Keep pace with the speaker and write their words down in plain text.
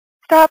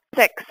Stop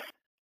 6.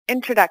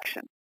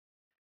 Introduction.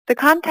 The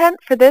content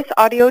for this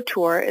audio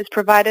tour is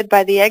provided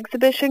by the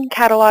exhibition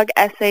catalog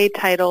essay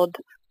titled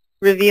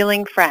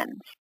Revealing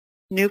Friends,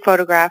 New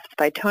Photographs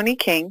by Tony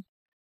King,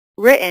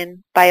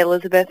 written by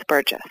Elizabeth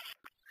Burgess.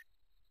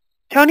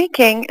 Tony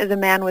King is a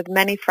man with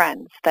many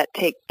friends that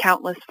take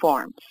countless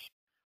forms.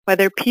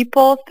 Whether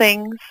people,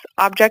 things,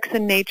 objects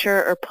in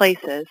nature, or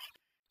places,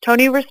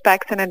 Tony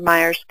respects and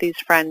admires these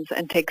friends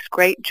and takes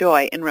great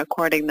joy in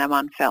recording them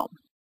on film.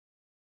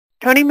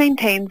 Tony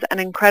maintains an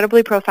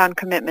incredibly profound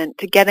commitment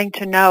to getting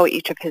to know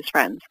each of his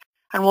friends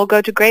and will go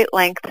to great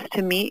lengths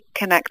to meet,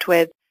 connect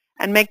with,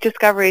 and make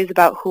discoveries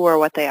about who or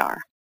what they are.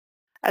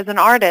 As an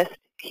artist,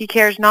 he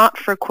cares not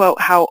for, quote,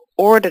 how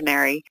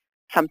ordinary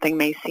something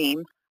may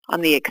seem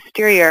on the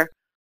exterior,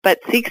 but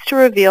seeks to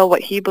reveal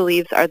what he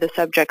believes are the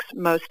subject's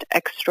most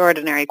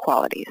extraordinary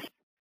qualities.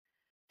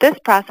 This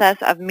process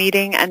of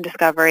meeting and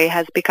discovery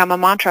has become a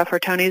mantra for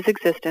Tony's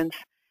existence,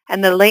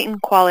 and the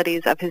latent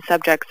qualities of his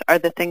subjects are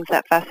the things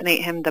that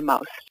fascinate him the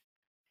most.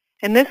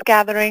 In this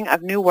gathering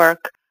of new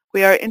work,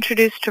 we are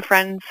introduced to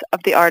friends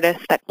of the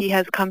artist that he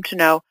has come to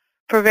know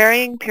for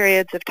varying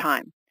periods of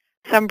time,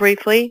 some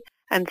briefly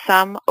and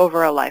some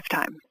over a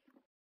lifetime.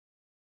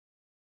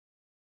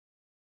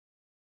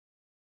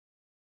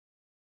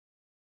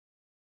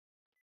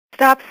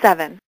 Stop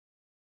 7.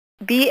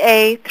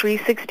 BA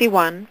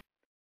 361,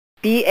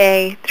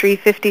 BA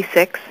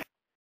 356,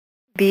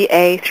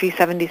 BA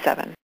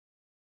 377.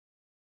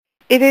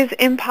 It is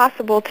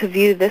impossible to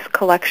view this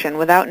collection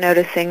without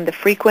noticing the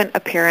frequent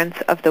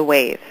appearance of the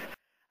wave,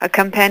 a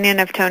companion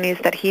of Tony's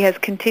that he has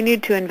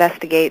continued to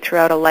investigate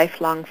throughout a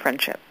lifelong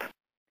friendship.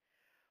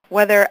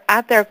 Whether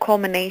at their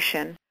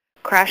culmination,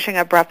 crashing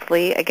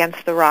abruptly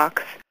against the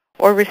rocks,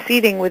 or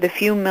receding with a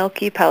few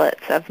milky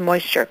pellets of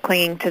moisture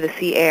clinging to the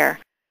sea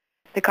air,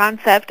 the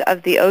concept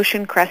of the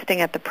ocean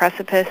cresting at the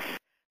precipice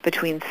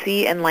between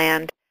sea and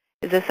land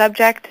is a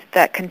subject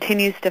that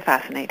continues to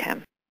fascinate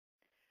him.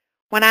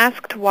 When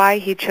asked why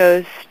he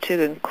chose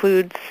to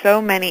include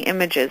so many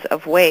images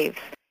of waves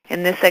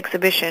in this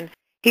exhibition,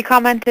 he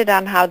commented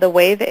on how the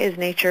wave is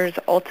nature's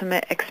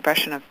ultimate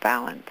expression of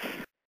balance.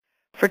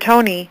 For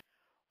Tony,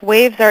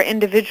 waves are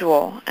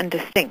individual and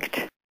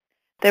distinct.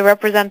 They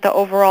represent the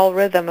overall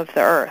rhythm of the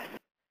earth.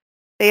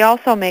 They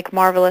also make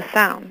marvelous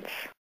sounds.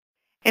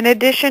 In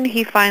addition,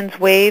 he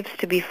finds waves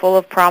to be full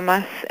of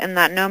promise in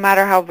that no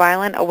matter how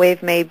violent a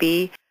wave may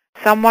be,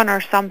 someone or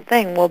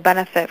something will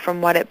benefit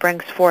from what it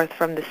brings forth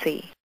from the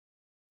sea.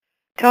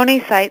 Tony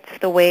cites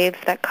the waves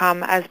that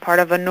come as part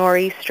of a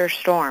nor'easter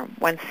storm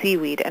when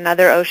seaweed and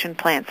other ocean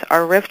plants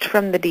are ripped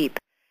from the deep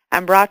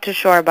and brought to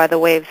shore by the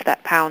waves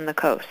that pound the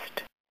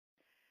coast.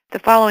 The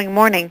following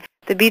morning,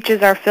 the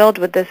beaches are filled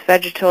with this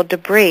vegetal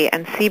debris,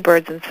 and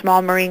seabirds and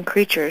small marine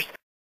creatures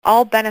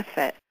all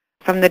benefit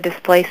from the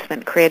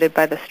displacement created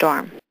by the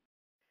storm.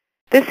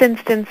 This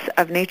instance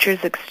of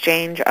nature's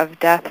exchange of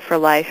death for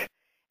life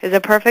is a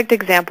perfect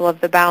example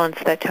of the balance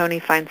that Tony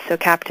finds so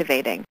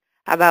captivating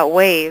about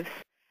waves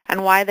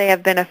and why they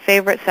have been a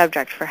favorite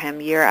subject for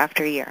him year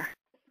after year.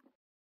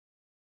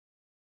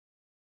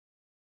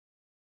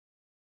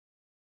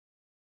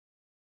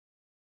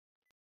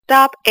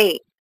 Stop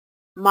 8.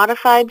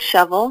 Modified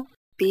Shovel,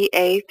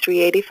 BA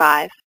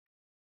 385.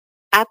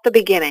 At the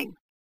Beginning,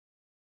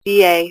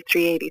 BA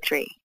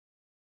 383.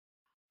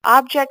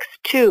 Objects,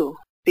 too,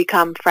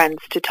 become friends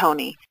to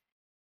Tony,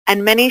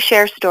 and many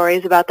share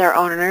stories about their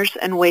owners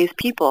in ways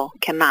people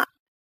cannot.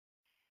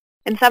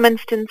 In some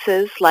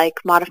instances, like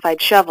Modified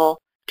Shovel,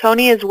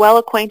 Tony is well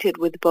acquainted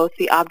with both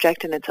the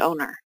object and its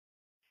owner.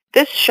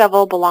 This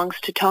shovel belongs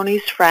to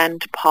Tony's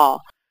friend,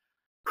 Paul,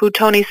 who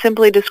Tony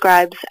simply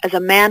describes as a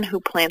man who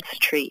plants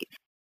trees.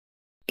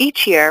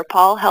 Each year,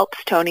 Paul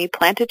helps Tony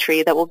plant a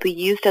tree that will be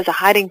used as a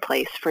hiding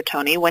place for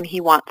Tony when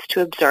he wants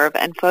to observe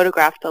and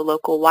photograph the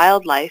local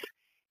wildlife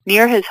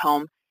near his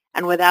home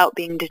and without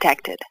being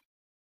detected.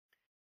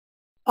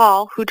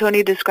 Paul, who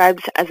Tony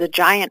describes as a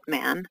giant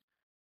man,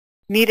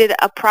 needed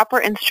a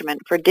proper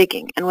instrument for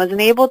digging and was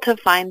unable to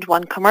find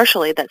one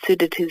commercially that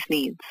suited his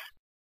needs.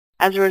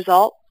 As a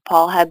result,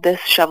 Paul had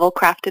this shovel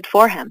crafted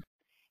for him.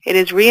 It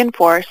is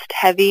reinforced,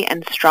 heavy,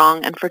 and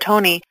strong, and for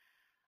Tony,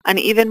 an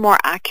even more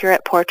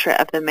accurate portrait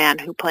of the man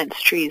who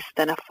plants trees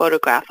than a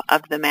photograph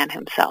of the man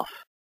himself.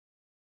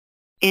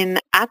 In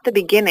At the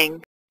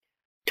Beginning,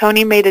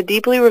 Tony made a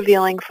deeply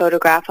revealing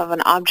photograph of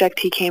an object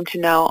he came to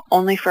know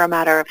only for a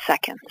matter of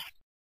seconds.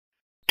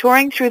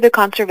 Touring through the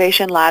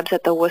conservation labs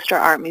at the Worcester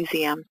Art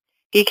Museum,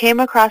 he came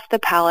across the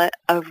palette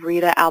of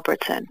Rita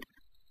Albertson,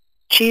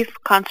 chief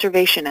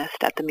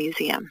conservationist at the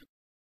museum.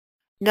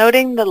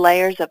 Noting the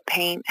layers of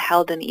paint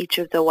held in each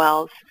of the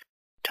wells,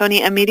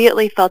 Tony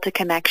immediately felt a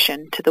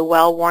connection to the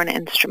well-worn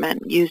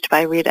instrument used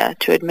by Rita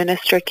to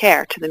administer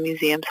care to the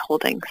museum's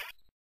holdings.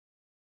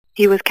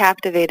 He was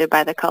captivated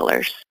by the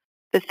colors,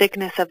 the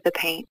thickness of the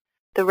paint,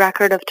 the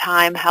record of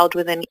time held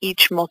within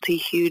each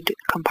multi-hued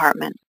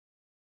compartment.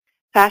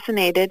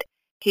 Fascinated,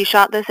 he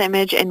shot this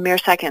image in mere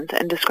seconds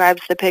and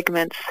describes the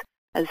pigments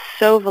as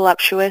so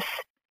voluptuous,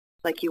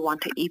 like you want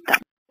to eat them.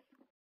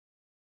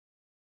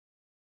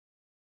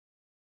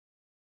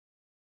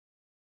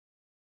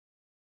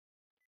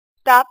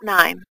 Stop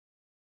 9.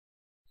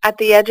 At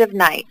the Edge of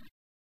Night,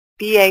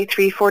 BA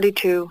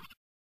 342,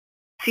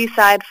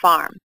 Seaside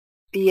Farm,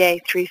 BA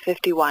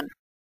 351.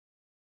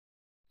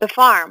 The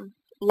farm,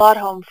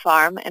 Lodholm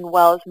Farm in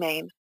Wells,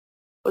 Maine,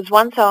 was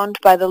once owned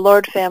by the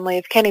Lord family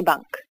of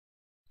Kennebunk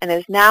and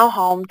is now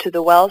home to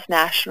the Wells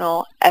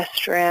National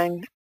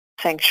Estuarine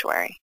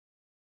Sanctuary.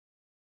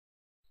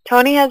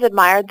 Tony has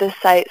admired this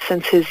site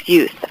since his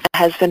youth and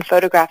has been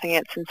photographing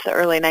it since the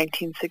early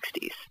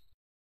 1960s,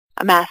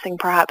 amassing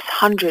perhaps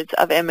hundreds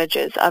of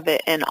images of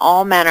it in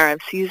all manner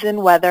of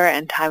season, weather,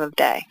 and time of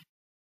day.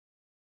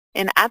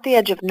 In At the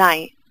Edge of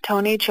Night,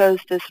 Tony chose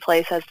this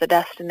place as the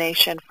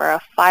destination for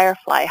a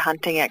firefly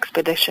hunting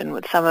expedition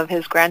with some of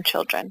his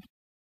grandchildren.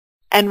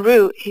 En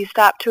route, he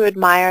stopped to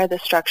admire the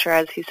structure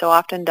as he so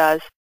often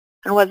does,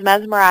 and was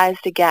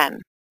mesmerized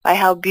again by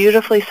how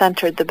beautifully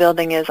centered the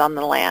building is on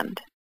the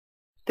land.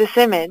 This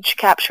image,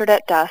 captured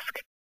at dusk,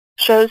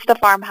 shows the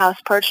farmhouse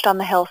perched on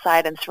the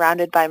hillside and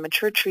surrounded by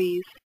mature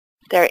trees,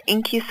 their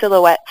inky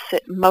silhouettes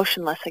sit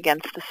motionless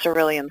against the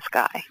cerulean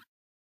sky.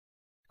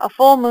 A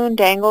full moon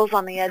dangles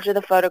on the edge of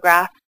the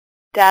photograph,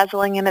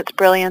 dazzling in its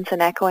brilliance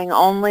and echoing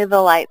only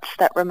the lights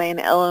that remain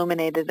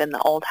illuminated in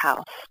the old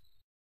house.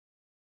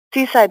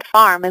 Seaside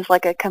Farm is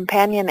like a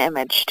companion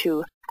image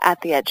to At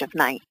the Edge of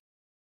Night.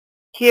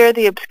 Here,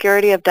 the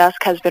obscurity of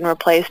dusk has been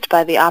replaced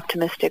by the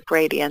optimistic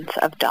radiance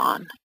of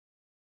dawn.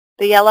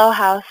 The yellow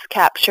house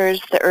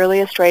captures the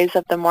earliest rays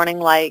of the morning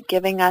light,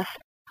 giving us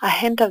a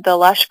hint of the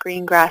lush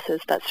green grasses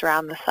that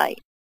surround the site.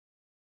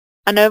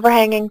 An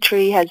overhanging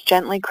tree has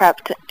gently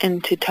crept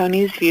into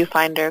Tony's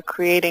viewfinder,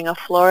 creating a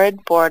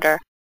florid border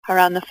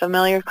around the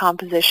familiar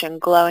composition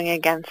glowing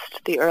against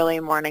the early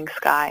morning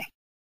sky.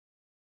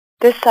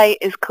 This site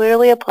is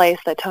clearly a place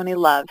that Tony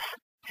loves,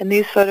 and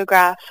these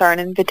photographs are an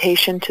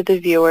invitation to the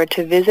viewer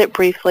to visit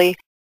briefly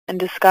and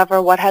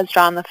discover what has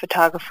drawn the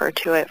photographer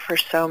to it for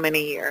so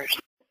many years.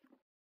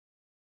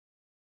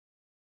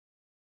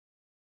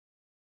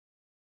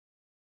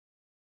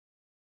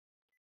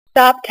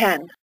 Stop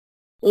 10.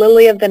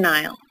 Lily of the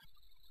Nile,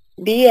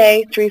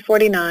 BA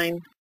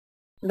 349,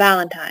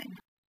 Valentine,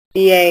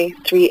 BA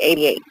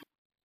 388.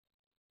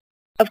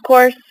 Of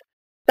course,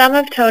 some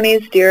of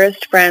Tony's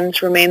dearest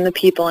friends remain the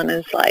people in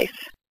his life,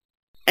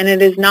 and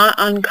it is not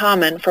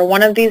uncommon for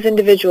one of these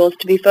individuals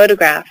to be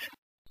photographed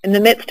in the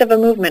midst of a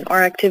movement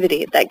or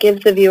activity that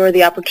gives the viewer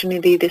the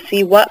opportunity to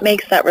see what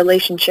makes that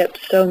relationship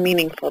so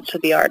meaningful to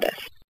the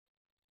artist.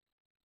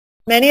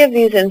 Many of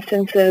these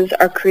instances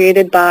are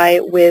created by,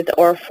 with,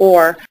 or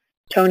for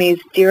Tony's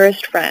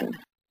dearest friend,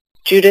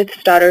 Judith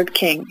Stoddard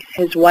King,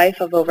 his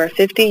wife of over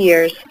 50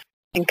 years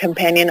and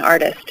companion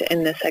artist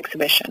in this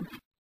exhibition.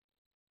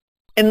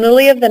 In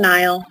Lily of the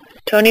Nile,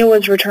 Tony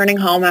was returning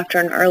home after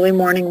an early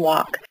morning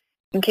walk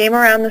and came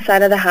around the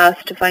side of the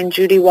house to find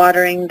Judy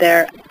watering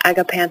their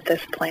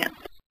agapanthus plants.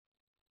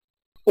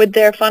 With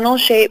their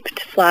funnel-shaped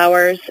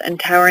flowers and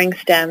towering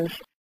stems,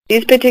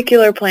 these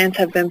particular plants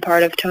have been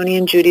part of Tony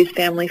and Judy's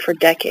family for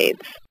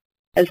decades,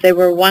 as they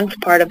were once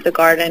part of the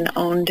garden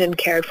owned and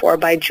cared for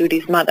by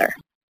Judy's mother.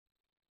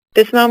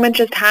 This moment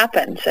just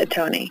happened, said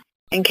Tony,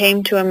 and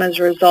came to him as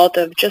a result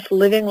of just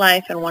living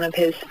life in one of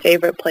his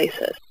favorite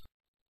places.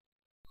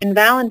 In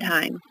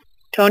Valentine,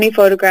 Tony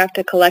photographed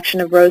a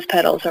collection of rose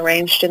petals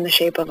arranged in the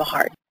shape of a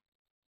heart.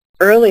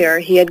 Earlier,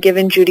 he had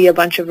given Judy a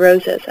bunch of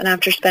roses, and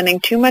after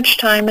spending too much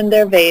time in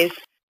their vase,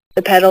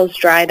 the petals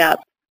dried up,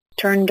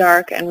 turned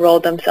dark, and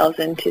rolled themselves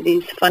into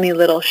these funny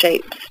little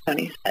shapes,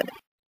 Tony said.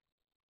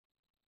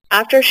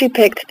 After she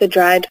picked the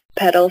dried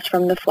petals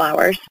from the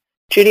flowers,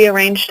 Judy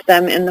arranged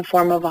them in the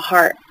form of a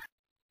heart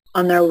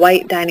on their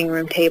white dining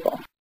room table.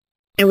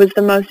 It was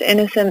the most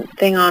innocent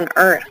thing on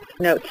earth,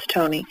 notes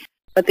Tony,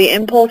 but the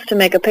impulse to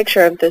make a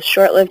picture of this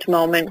short-lived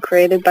moment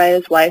created by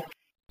his wife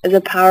is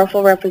a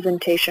powerful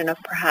representation of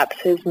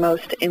perhaps his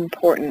most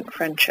important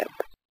friendship.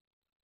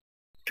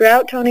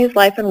 Throughout Tony's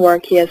life and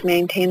work, he has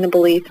maintained the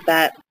belief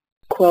that,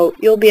 quote,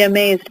 "You'll be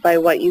amazed by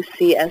what you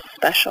see as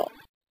special."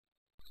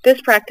 This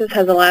practice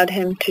has allowed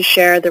him to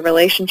share the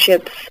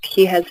relationships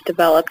he has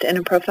developed in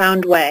a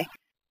profound way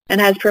and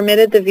has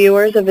permitted the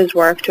viewers of his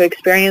work to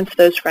experience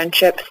those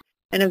friendships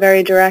in a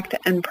very direct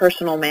and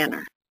personal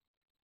manner.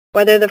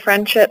 Whether the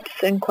friendships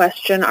in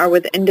question are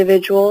with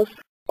individuals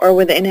or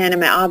with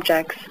inanimate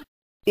objects,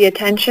 the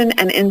attention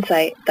and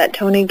insight that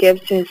Tony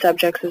gives to his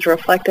subjects is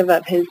reflective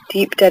of his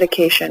deep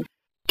dedication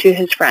to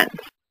his friends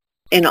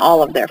in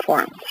all of their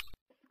forms.